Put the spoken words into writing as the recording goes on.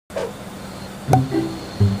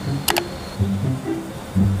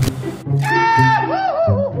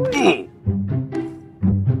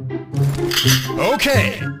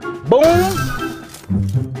Okay. Boom.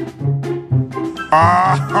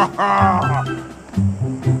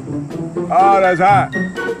 Oh, that's hot.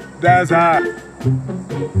 That's hot.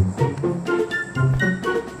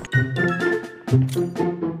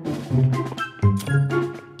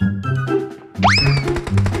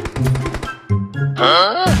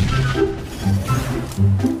 Huh?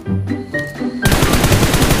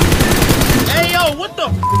 Hey, yo, what the?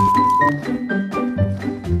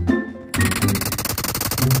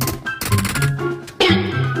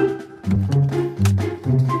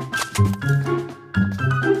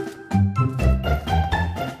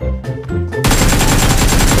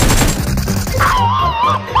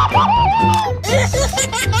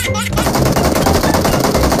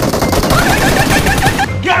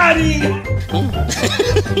 Got him!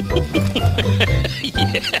 Yeah.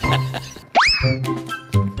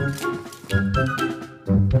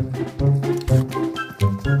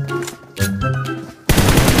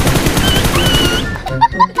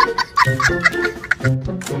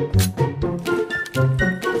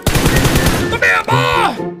 Come here, boy!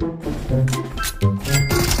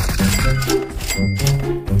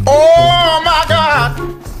 Oh my God!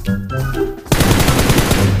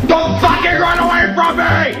 Don't fucking run away from me!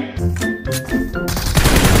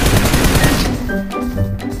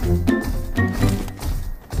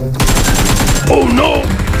 Oh no!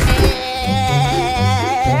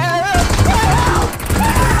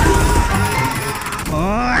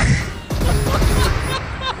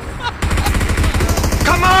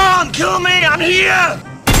 Come on, kill me! I'm here!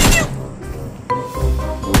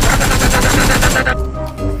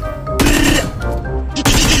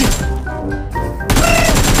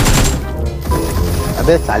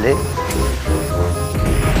 अबे साले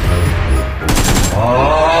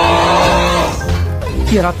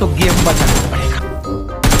तेरा तो game बचाना पड़ेगा।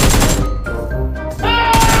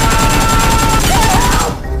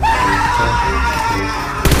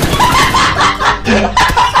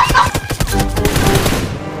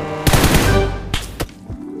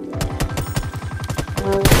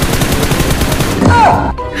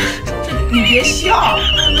你别笑。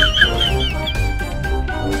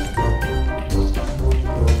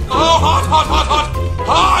Hot, hot, hot, hot!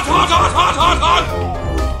 Hot, hot, hot, hot, hot, hot!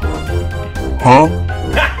 Huh? Oh!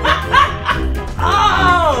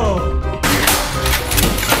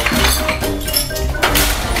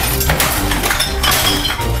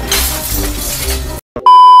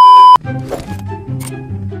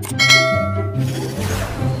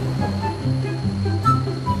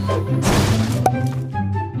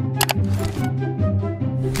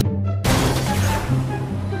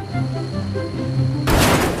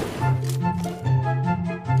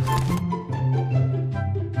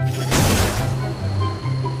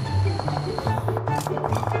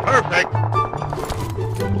 Perfect.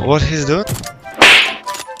 What he's doing?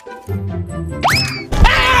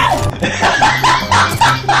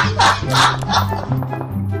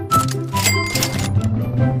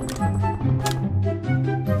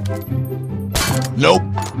 Nope.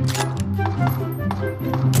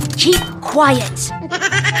 Keep quiet.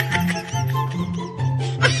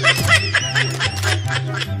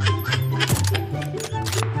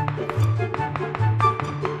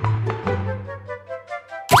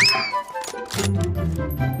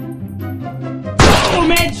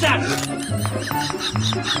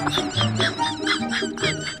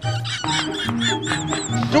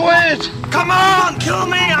 Do it! Come on, kill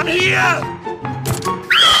me! I'm here!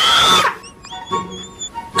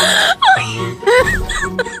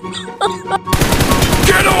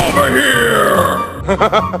 Get over here!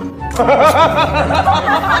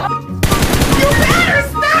 You better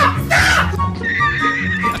stop! Stop!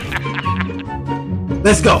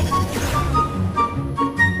 Let's go.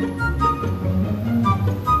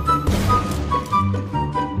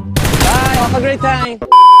 Bye, have a great time.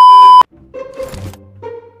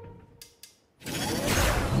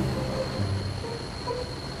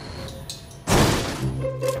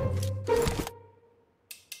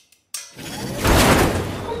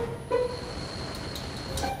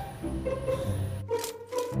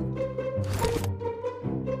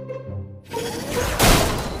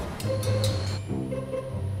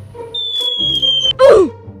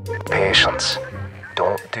 Patience.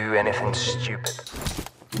 Don't do anything stupid.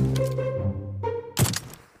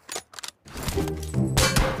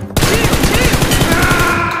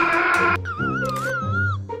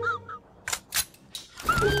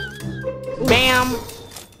 Bam.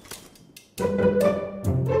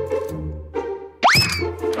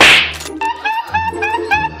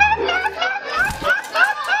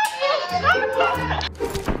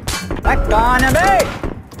 कौन है बे?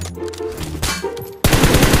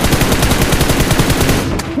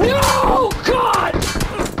 No, God!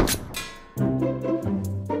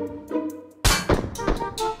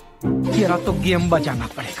 तेरा तो game बजाना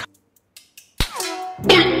पड़ेगा।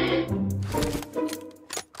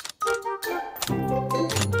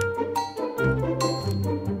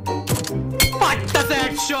 What the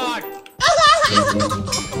headshot?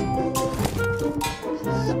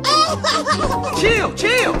 Chill,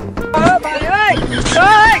 chill.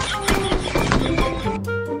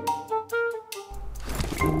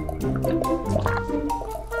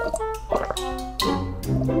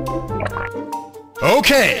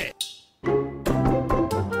 Okay.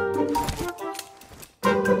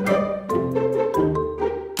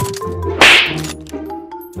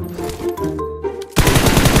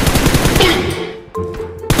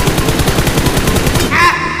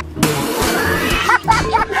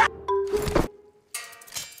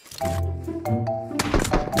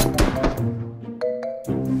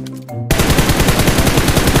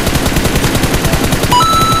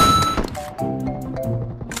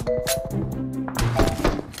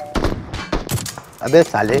 अबे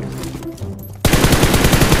साले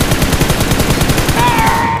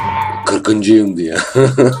Kırkıncıyım diye.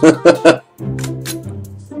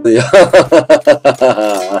 Ya.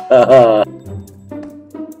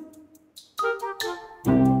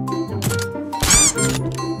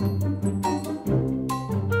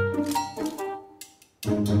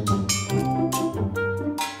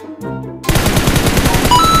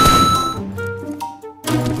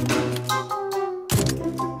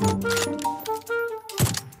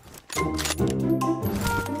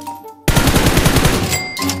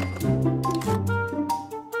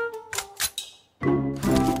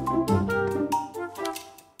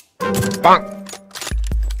 Bonk.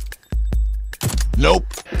 Nope.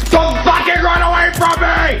 Don't fucking run away from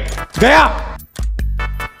me! There!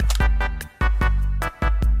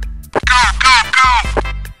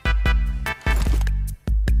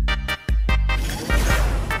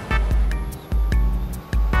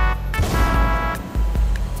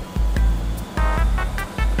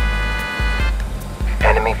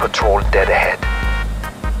 Enemy patrol dead ahead.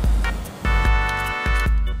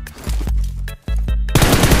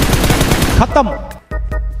 खत्म।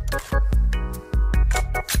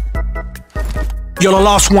 You're the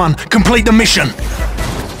last one. Complete the mission.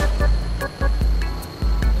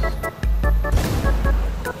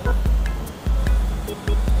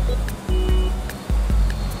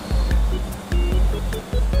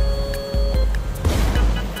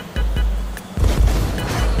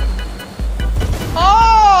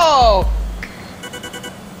 Oh!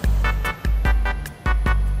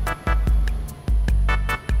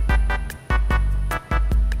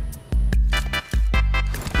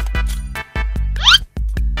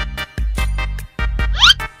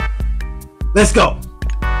 Let's go.